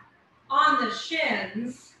not on the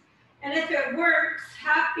shins, and if it works,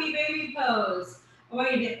 happy baby pose. I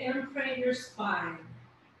want you to imprint your spine.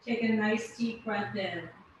 Take a nice deep breath in.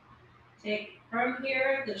 Take from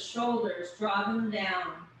here the shoulders, draw them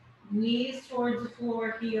down. Knees towards the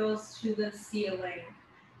floor, heels to the ceiling.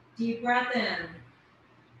 Deep breath in.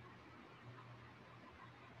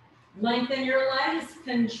 Lengthen your legs,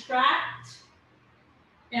 contract,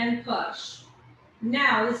 and push.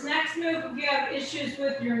 Now, this next move, if you have issues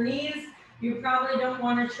with your knees, you probably don't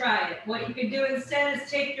want to try it. What you could do instead is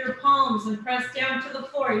take your palms and press down to the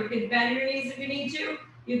floor. You could bend your knees if you need to.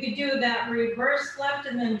 You could do that reverse left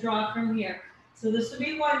and then draw from here. So this would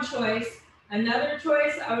be one choice. Another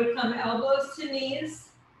choice, I would come elbows to knees.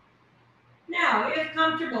 Now, if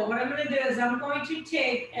comfortable, what I'm going to do is I'm going to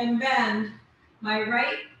take and bend my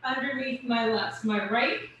right underneath my left. So my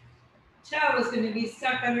right toe is going to be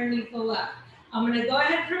stuck underneath the left. I'm going to go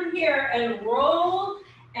ahead from here and roll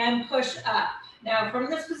and push up. Now from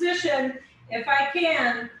this position, if I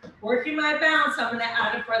can, working my balance, I'm going to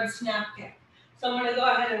add a front snap kick. So I'm going to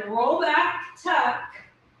go ahead and roll back, tuck,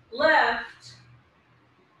 lift,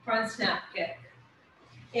 front snap kick.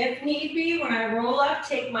 If need be, when I roll up,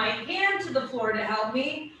 take my hand to the floor to help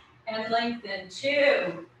me and lengthen.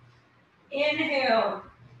 2. Inhale.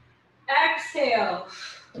 Exhale.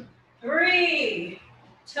 3.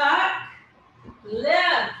 Tuck.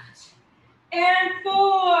 Lift. And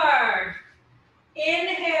 4.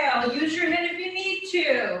 Inhale. Use your hand if you need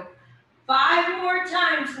to. 5 more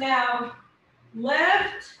times now.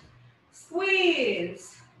 Lift.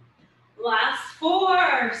 Squeeze. Last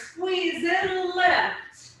 4. Squeeze and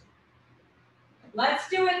lift. Let's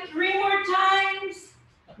do it 3 more times.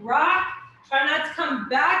 Rock. Try not to come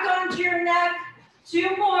back onto your neck.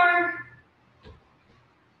 2 more.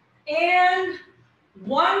 And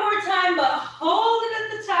 1 more time, but hold it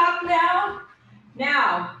at the top now.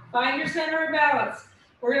 Now, find your center of balance.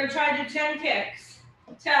 We're going to try to do 10 kicks.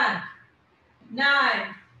 10,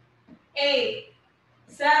 9, 8,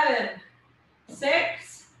 7,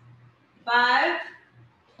 6, 5,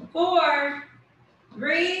 4,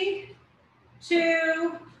 3,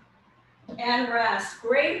 2, and rest.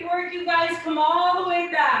 Great work, you guys. Come all the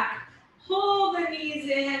way back. Pull the knees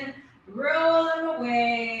in, roll them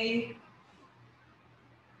away.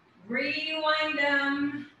 Rewind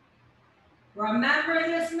them. Remember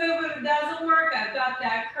this move, if it doesn't work, I've got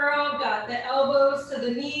that curl, got the elbows to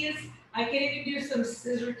the knees. I can even do some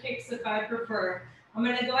scissor kicks if I prefer. I'm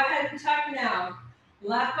gonna go ahead and tuck now.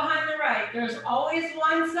 Left behind the right. There's always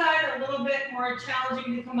one side a little bit more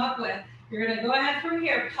challenging to come up with. You're gonna go ahead from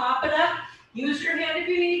here, pop it up, use your hand if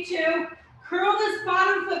you need to. Curl this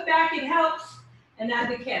bottom foot back, it helps, and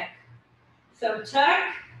add the kick. So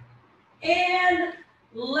tuck, and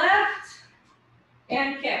left,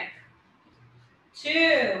 and kick.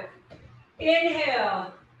 2,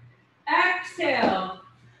 inhale, exhale,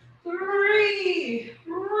 3,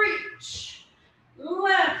 reach,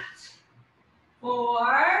 left,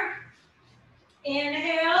 4,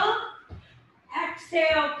 inhale,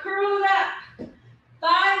 exhale, curl it up.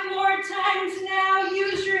 5 more times now.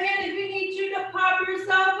 Use your hand if you need to pop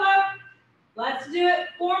yourself up. Let's do it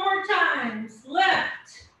 4 more times.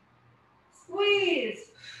 Lift,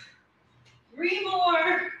 squeeze, 3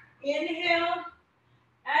 more, inhale,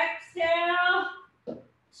 exhale, 2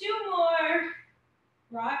 more,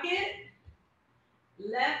 rock it,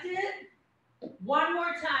 left it, 1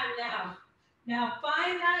 more time now. Now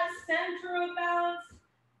find that center of balance,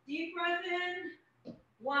 deep breath in,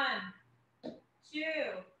 1, 2,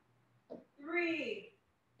 3,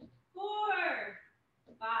 4,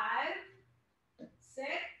 5, 6,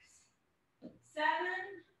 7,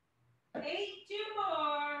 8, 2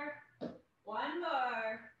 more, 1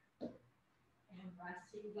 more.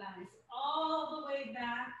 Rest, you guys, all the way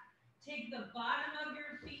back. Take the bottom of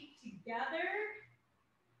your feet together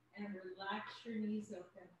and relax your knees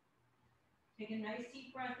open. Take a nice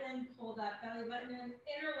deep breath in, pull that belly button in,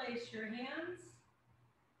 interlace your hands,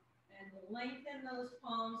 and lengthen those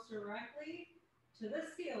palms directly to the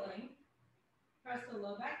ceiling. Press the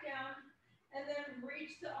low back down, and then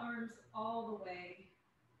reach the arms all the way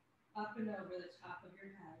up and over the top of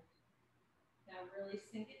your head. Now really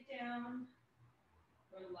sink it down.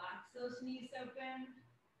 Relax those knees open,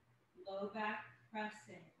 low back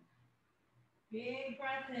pressing. Big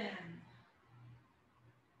breath in,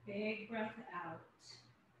 big breath out.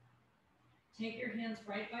 Take your hands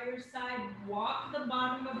right by your side, walk the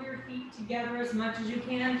bottom of your feet together as much as you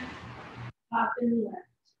can. Top and lift.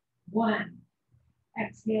 1,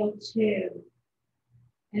 exhale, 2,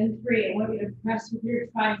 and 3. I want you to press with your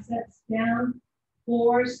triceps down.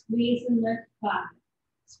 4, squeeze and lift. 5.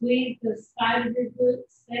 Squeeze the side of your glute,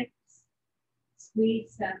 6,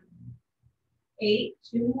 squeeze 7, 8,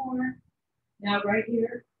 2 more. Now right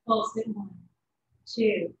here, pulse it 1,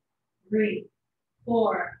 2, 3,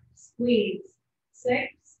 4, squeeze,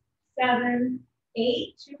 6, 7,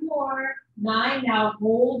 8, 2 more, 9. Now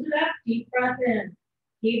hold it up, deep breath in.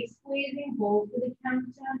 Keep squeezing, hold for the count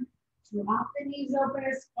of 10. Drop the knees open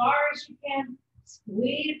as far as you can.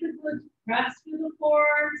 Squeeze the glutes, press through the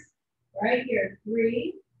forearms. Right here,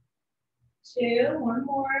 3, 2, 1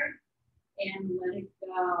 more, and let it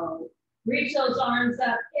go. Reach those arms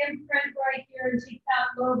up, imprint right here, and take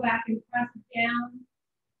that low back and press it down.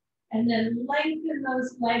 And then lengthen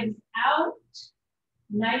those legs out.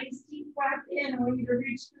 Nice deep breath in. I want you to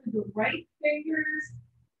reach through the right fingers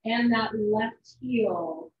and that left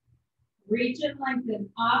heel. Reach and lengthen,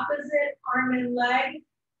 opposite arm and leg,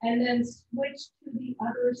 and then switch to the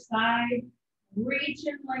other side. Reach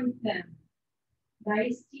and lengthen.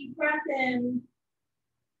 Nice deep breath in.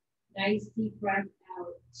 Nice deep breath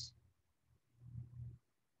out.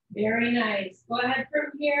 Very nice. Go ahead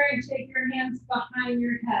from here and take your hands behind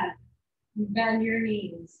your head. Bend your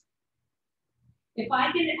knees. If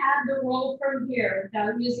I can add the roll from here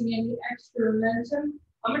without using any extra momentum,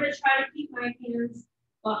 I'm going to try to keep my hands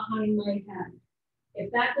behind my head.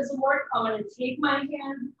 If that doesn't work, I'm going to take my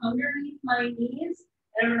hand underneath my knees,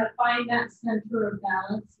 and I'm going to find that center of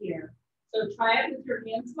balance here. So try it with your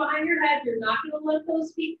hands behind your head. You're not going to let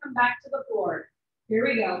those feet come back to the floor. Here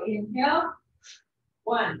we go. Inhale.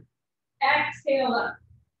 1. Exhale up.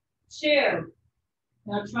 2.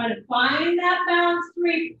 Now try to find that balance.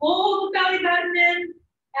 3. Pull the belly button in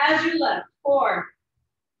as you lift. 4.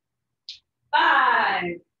 5.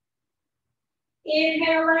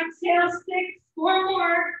 Inhale, exhale, 6. 4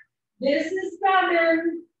 more. This is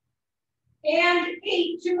 7. And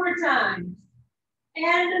 8. 2 more times.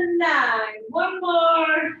 And 9. 1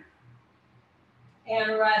 more.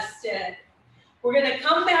 And rest it. We're going to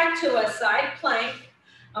come back to a side plank.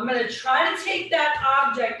 I'm going to try to take that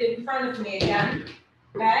object in front of me again.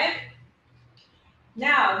 Okay?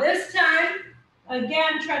 Now, this time,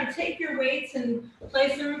 again, try to take your weights and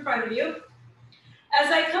place them in front of you.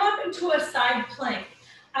 As I come up into a side plank,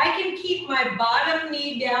 I can keep my bottom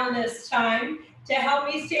knee down this time to help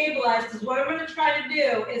me stabilize, because what I'm going to try to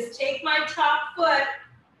do is take my top foot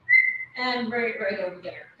and bring it right over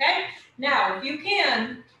there, okay? Now, if you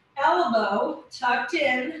can, elbow tucked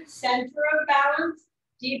in, center of balance,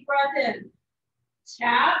 deep breath in.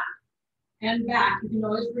 Tap and back. You can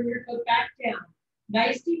always bring your foot back down.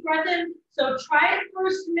 Nice deep breath in. So try it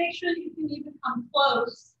first to make sure that you can even come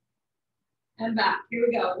close. And back. Here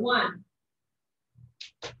we go. 1,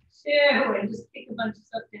 2, and just pick a bunch of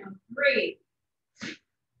stuff down. 3,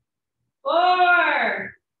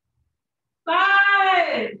 4,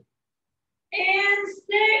 5, and 6.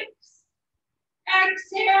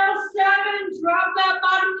 Exhale, 7. Drop that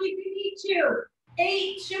bottom knee if you need to.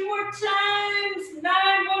 8, 2 more times.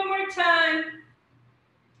 9, 1 more time.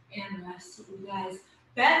 And rest, you guys.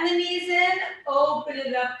 Bend the knees in, open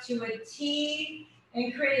it up to a T,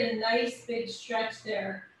 and create a nice big stretch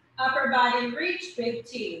there. Upper body reach, big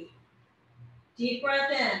T. Deep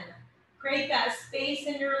breath in. Create that space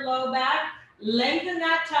in your low back. Lengthen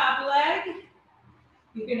that top leg.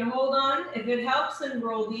 You can hold on. If it helps, then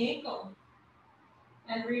roll the ankle.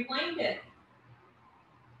 And rewind it.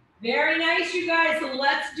 Very nice, you guys. So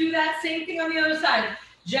let's do that same thing on the other side.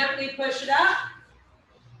 Gently push it up.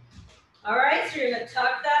 All right, so you're gonna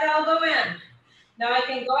tuck that elbow in. Now I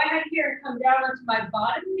can go ahead here and come down onto my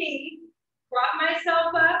bottom knee, prop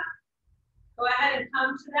myself up, go ahead and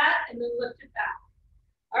come to that, and then lift it back.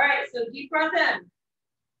 All right, so deep breath in.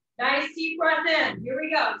 Nice deep breath in. Here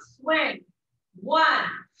we go, swing. 1,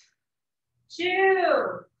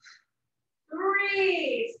 2,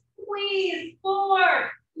 3, squeeze,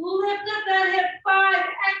 4, lift up that hip, 5,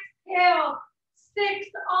 exhale, 6,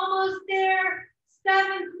 almost there, 7,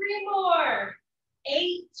 3 more,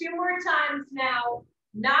 8, 2 more times now,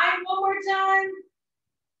 9, 1 more time,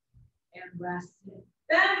 and rest it.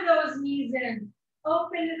 Bend those knees in,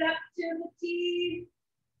 open it up to the T.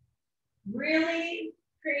 Really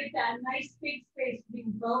create that nice big space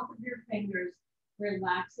between both of your fingers.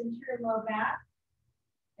 Relax into your low back,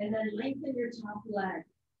 and then lengthen your top leg.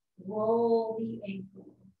 Roll the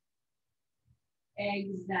ankle.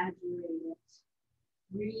 Exaggerate it.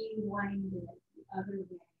 Rewind it the other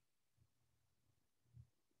way.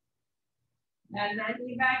 Bend that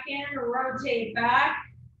knee back in, rotate back.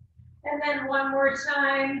 And then one more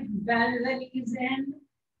time, bend the knees in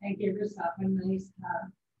and give yourself a nice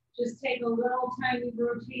hug. Just take a little tiny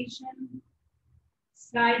rotation,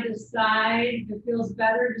 side to side. If it feels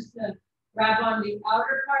better just to grab on the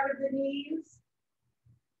outer part of the knees.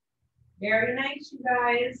 Very nice, you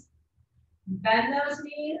guys. Bend those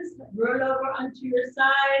knees, roll over onto your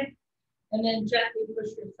side, and then gently push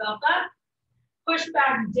yourself up. Push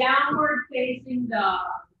back, downward facing dog.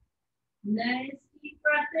 Nice deep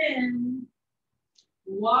breath in.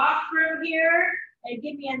 Walk from here and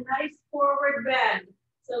give me a nice forward bend.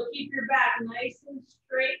 So keep your back nice and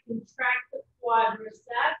straight, contract the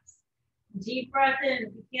quadriceps. Deep breath in.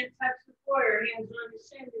 If you can't touch the floor, your hands are on your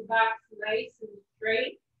shin, your back's nice and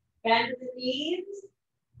straight. Bend the knees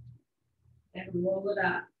and roll it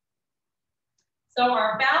up. So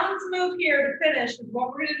our balance move here to finish is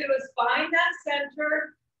what we're gonna do is find that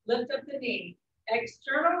center, lift up the knee.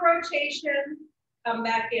 External rotation, come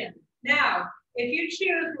back in. Now, if you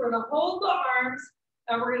choose, we're gonna hold the arms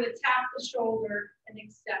and we're gonna tap the shoulder and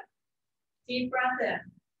extend. Deep breath in.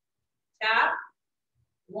 Tap.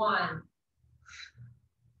 1,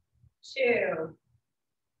 2,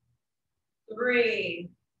 3,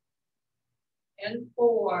 and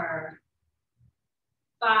 4,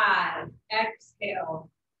 5, exhale,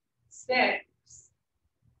 6,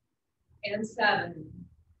 and 7,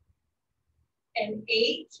 and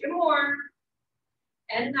 8, 2 more,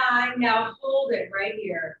 and 9. Now hold it right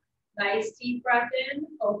here. Nice deep breath in,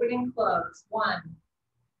 open and close. 1,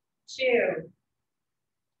 2,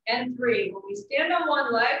 and 3. When we stand on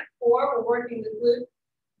one leg, 4, we're working the glute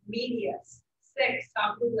medius. 6,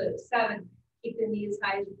 top of the glute. 7, keep the knees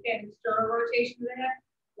high as you can. External rotation of the hip.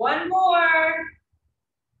 1 more.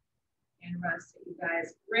 And rest it, you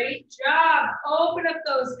guys. Great job. Open up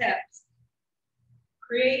those hips.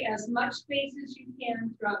 Create as much space as you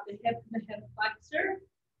can throughout the hip and the hip flexor.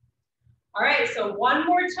 All right, so one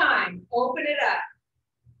more time. Open it up.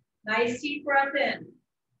 Nice deep breath in.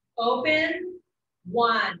 Open.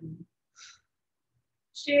 1,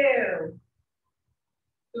 2,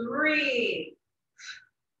 3,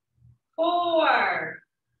 4,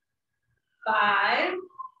 5,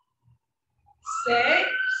 6,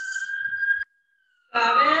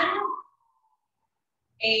 7,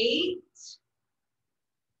 8,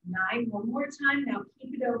 9. One more time. Now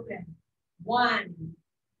keep it open. 1,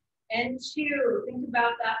 and 2. Think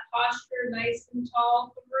about that posture, nice and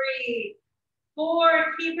tall. 3, 4,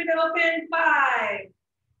 keep it open. 5,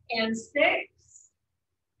 and 6.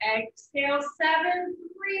 Exhale, 7,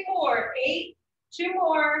 3 more. 8, 2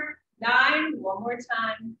 more. 9, one more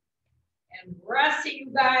time. And rest it,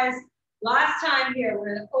 you guys. Last time here,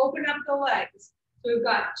 we're gonna open up the legs. So we've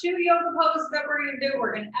got 2 yoga poses that we're gonna do.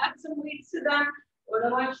 We're gonna add some weights to them. What I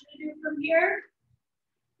want you to do from here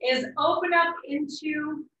is open up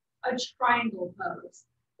into a triangle pose.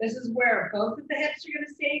 This is where both of the hips are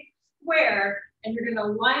gonna stay square, and you're gonna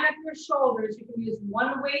line up your shoulders. You can use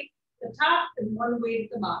one weight at the top and one weight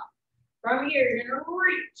at the bottom. From here, you're gonna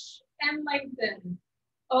reach and lengthen.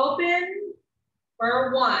 Open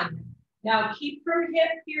for 1. Now keep from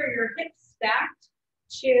hip here, your hips stacked.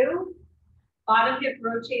 2, bottom hip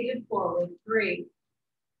rotated forward. 3,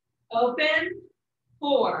 open.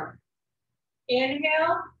 4,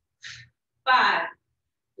 inhale. 5,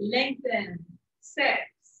 lengthen. 6,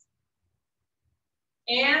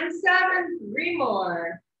 and 7, 3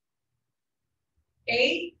 more.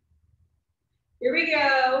 8, here we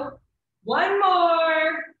go. 1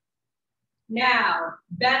 more. Now,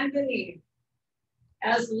 bend the knee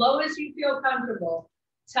as low as you feel comfortable.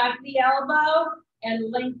 Tuck the elbow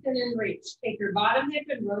and lengthen and reach. Take your bottom hip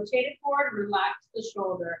and rotate it forward. Relax the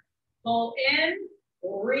shoulder. Pull in,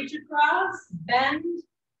 reach across, bend,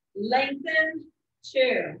 lengthen.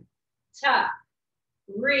 2, tuck,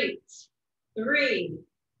 reach. 3,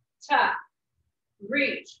 tuck,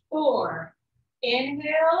 reach. 4,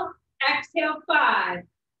 inhale, exhale. 5,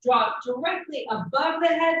 drop directly above the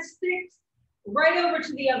head. 6, right over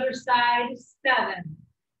to the other side. 7,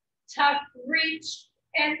 tuck, reach,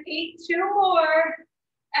 and 8, 2 more.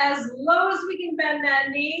 As low as we can bend that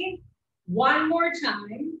knee. 1 more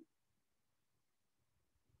time.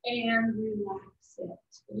 And relax it.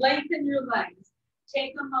 Lengthen your legs.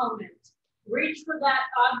 Take a moment. Reach for that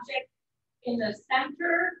object in the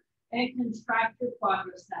center and contract your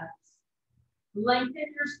quadriceps. Lengthen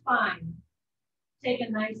your spine. Take a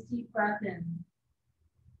nice deep breath in.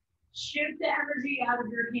 Shoot the energy out of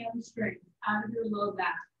your hamstrings, out of your low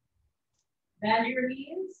back. Bend your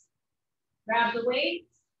knees. Grab the weights.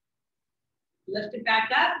 Lift it back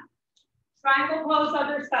up. Triangle pose,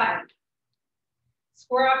 other side.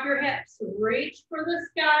 Square up your hips. Reach for the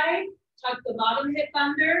sky. Tuck the bottom hip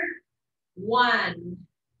under. 1,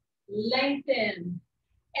 lengthen.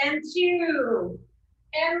 And 2,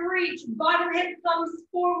 and reach. Bottom hip comes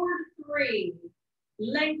forward. 3,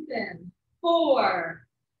 lengthen. 4,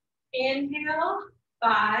 inhale.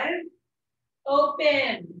 5,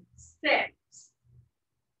 open. 6,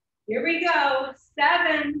 here we go.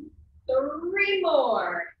 7, 3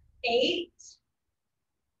 more. 8,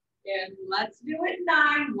 and let's do it.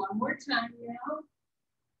 9, one more time now.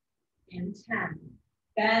 And 10.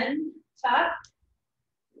 Bend, tuck,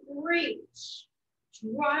 reach.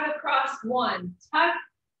 Draw it across. 1, tuck,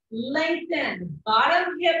 lengthen.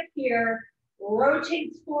 Bottom hip here,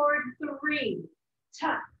 rotates forward. 3,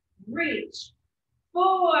 tuck, reach.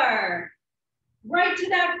 4, right to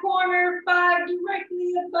that corner. 5,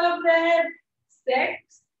 directly above the head.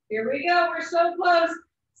 6, here we go, we're so close.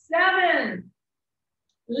 7,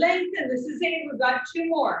 lengthen. This is 8, we've got 2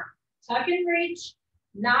 more. Tuck and reach.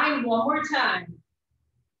 9, one more time.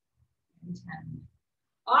 And 10.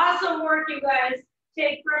 Awesome work, you guys.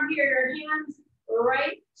 Take from here your hands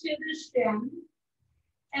right to the shin.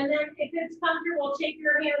 And then if it's comfortable, take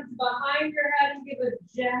your hands behind your head and give a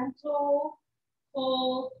gentle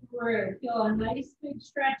pull through. Feel a nice big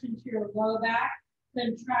stretch into your low back.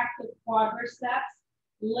 Contract the quadriceps.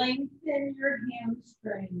 Lengthen your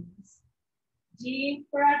hamstrings. Deep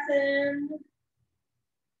breath in.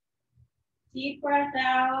 Deep breath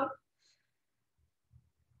out.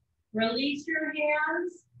 Release your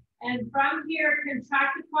hands. And from here,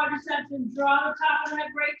 contract the quadriceps and draw the top of the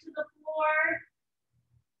head right to the floor.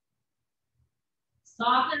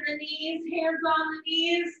 Soften the knees, hands on the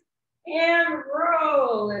knees, and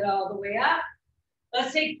roll it all the way up.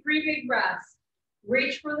 Let's take 3 big breaths.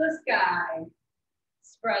 Reach for the sky.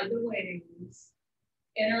 Spread the wings.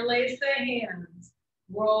 Interlace the hands.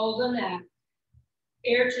 Roll the neck.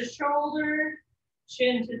 Ear to shoulder,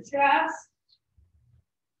 chin to chest.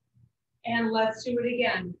 And let's do it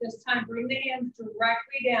again. This time, bring the hands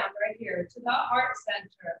directly down right here to the heart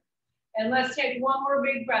center. And let's take 1 more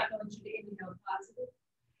big breath. I want you to inhale positive.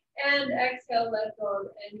 And exhale, let go of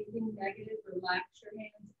anything negative. Relax your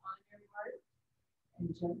hands on your heart.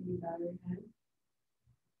 And gently bow your head.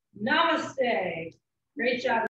 Namaste. Great job.